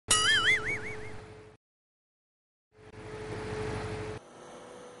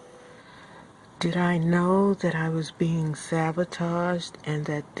Did I know that I was being sabotaged and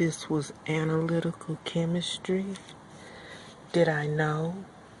that this was analytical chemistry? Did I know?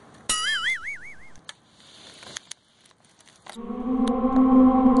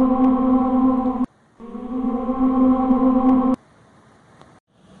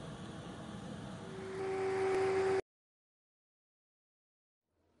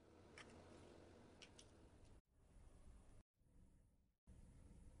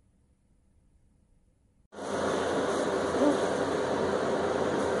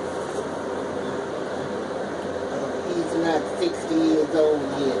 He's not 60 years old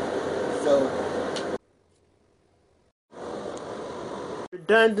yet, so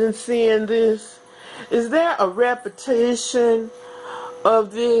Redundancy in this? Is there a repetition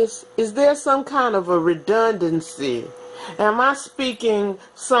of this? Is there some kind of a redundancy? Am I speaking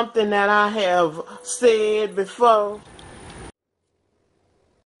something that I have said before?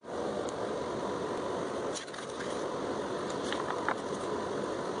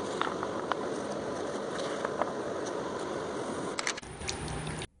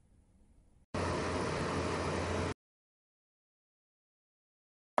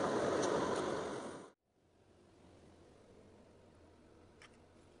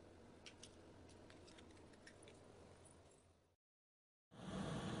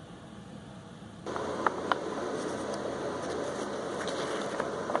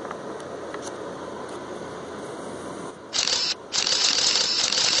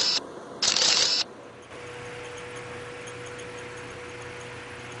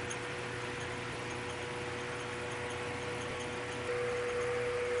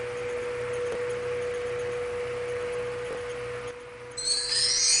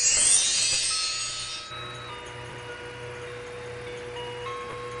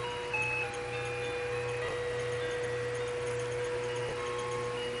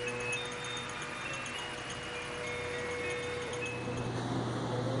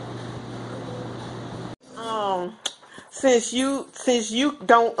 Since you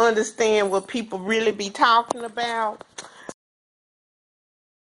don't understand what people really be talking about,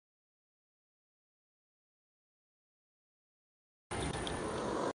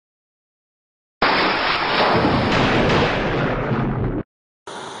 you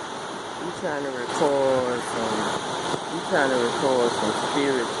trying to record some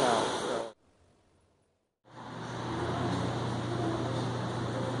spirit talk.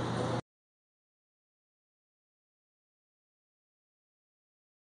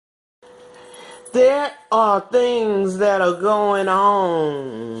 So there are things that are going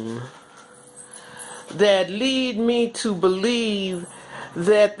on that lead me to believe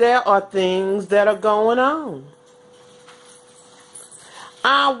that there are things that are going on.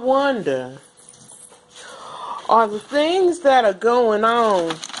 I wonder, are the things that are going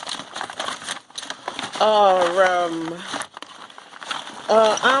on are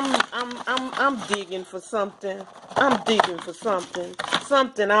I'm digging for something. I'm digging for something.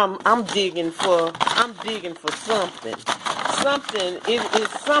 I'm digging for. I'm digging for something. Something. It is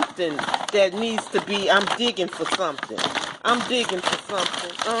something that needs to be. I'm digging for something. I'm digging for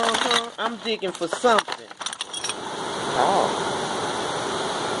something. I'm digging for something. Oh,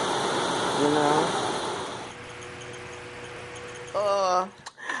 you know.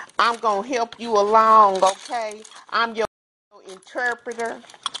 I'm gonna help you along, okay? I'm your interpreter.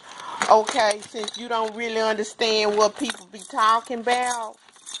 Okay, since you don't really understand what people be talking about.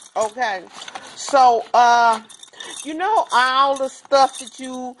 Okay. So, you know all the stuff that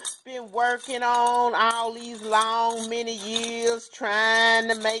you've been working on all these long, many years trying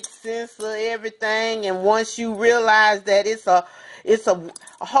to make sense of everything, and once you realize that it's a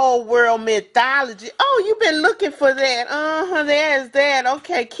whole world mythology. Oh, you've been looking for that. There's that.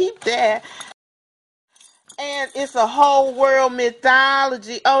 Okay, keep that. And it's a whole world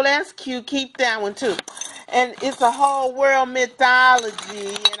mythology. Oh, that's cute. Keep that one too. And it's a whole world mythology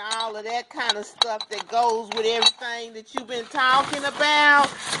and all of that kind of stuff that goes with everything that you've been talking about.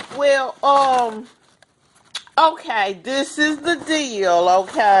 Well, okay, this is the deal,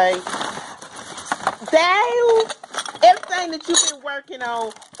 okay? Everything that you've been working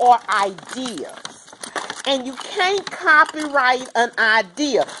on are ideas. And you can't copyright an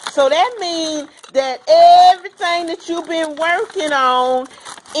idea. So that means that everything that you've been working on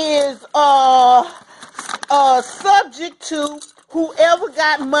is subject to whoever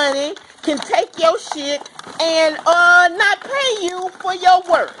got money can take your shit and not pay you for your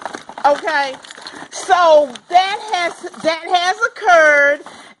work. Okay? So that has occurred,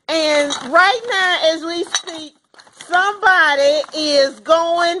 and right now as we speak, somebody is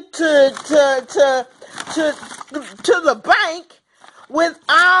going to the bank with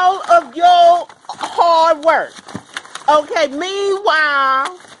all of your hard work. Okay,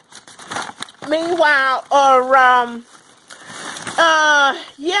 meanwhile,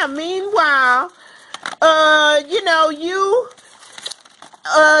 you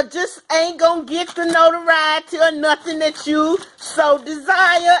just ain't gonna get the notoriety or nothing that you so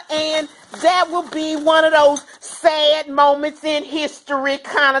desire, and that will be one of those sad moments in history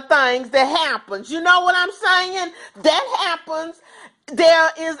kind of things that happens. You know what I'm saying? That happens.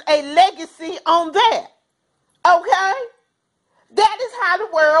 There is a legacy on that. Okay? That is how the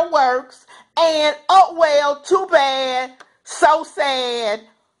world works. And oh well, too bad, so sad.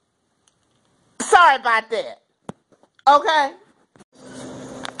 Sorry about that. Okay?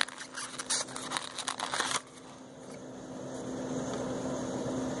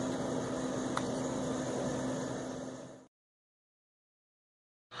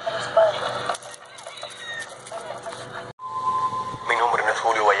 Mi nombre no es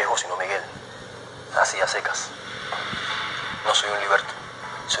Julio Vallejo, sino Miguel. Así a secas. No soy un liberto.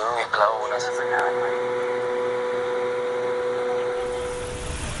 Soy un esclavo de una enfermedad.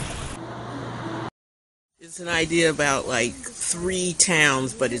 It's an idea about like 3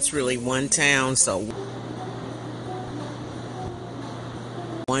 towns, but it's really one town. So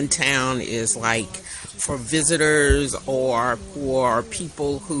one town is like for visitors or for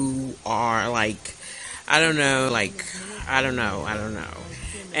people who are like, I don't know, I don't know.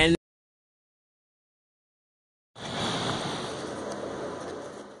 And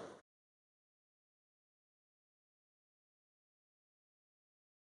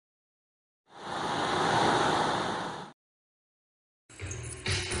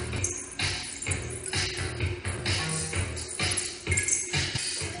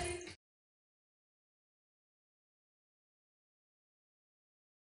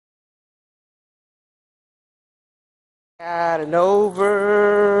got an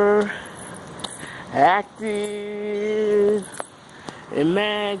overactive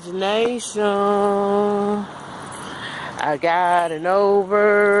imagination. I got an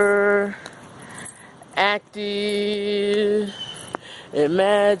overactive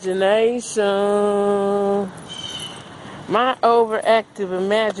imagination. My overactive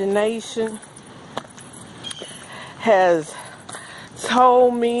imagination has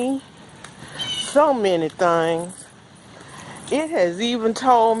told me so many things. It has even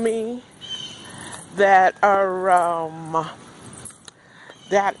told me that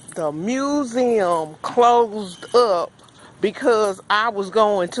that the museum closed up because I was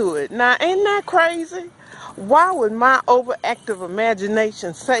going to it. Now, ain't that crazy? Why would my overactive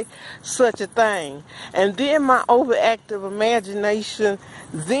imagination say such a thing? And then my overactive imagination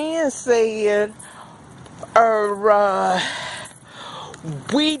then said,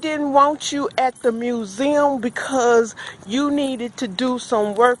 we didn't want you at the museum because you needed to do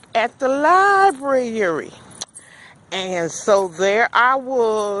some work at the library. And so there I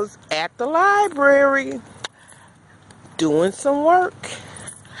was at the library doing some work.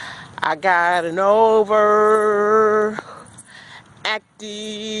 I got an overactive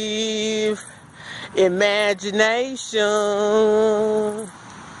imagination.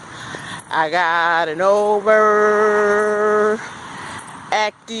 I got an overactive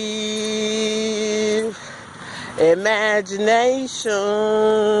imagination.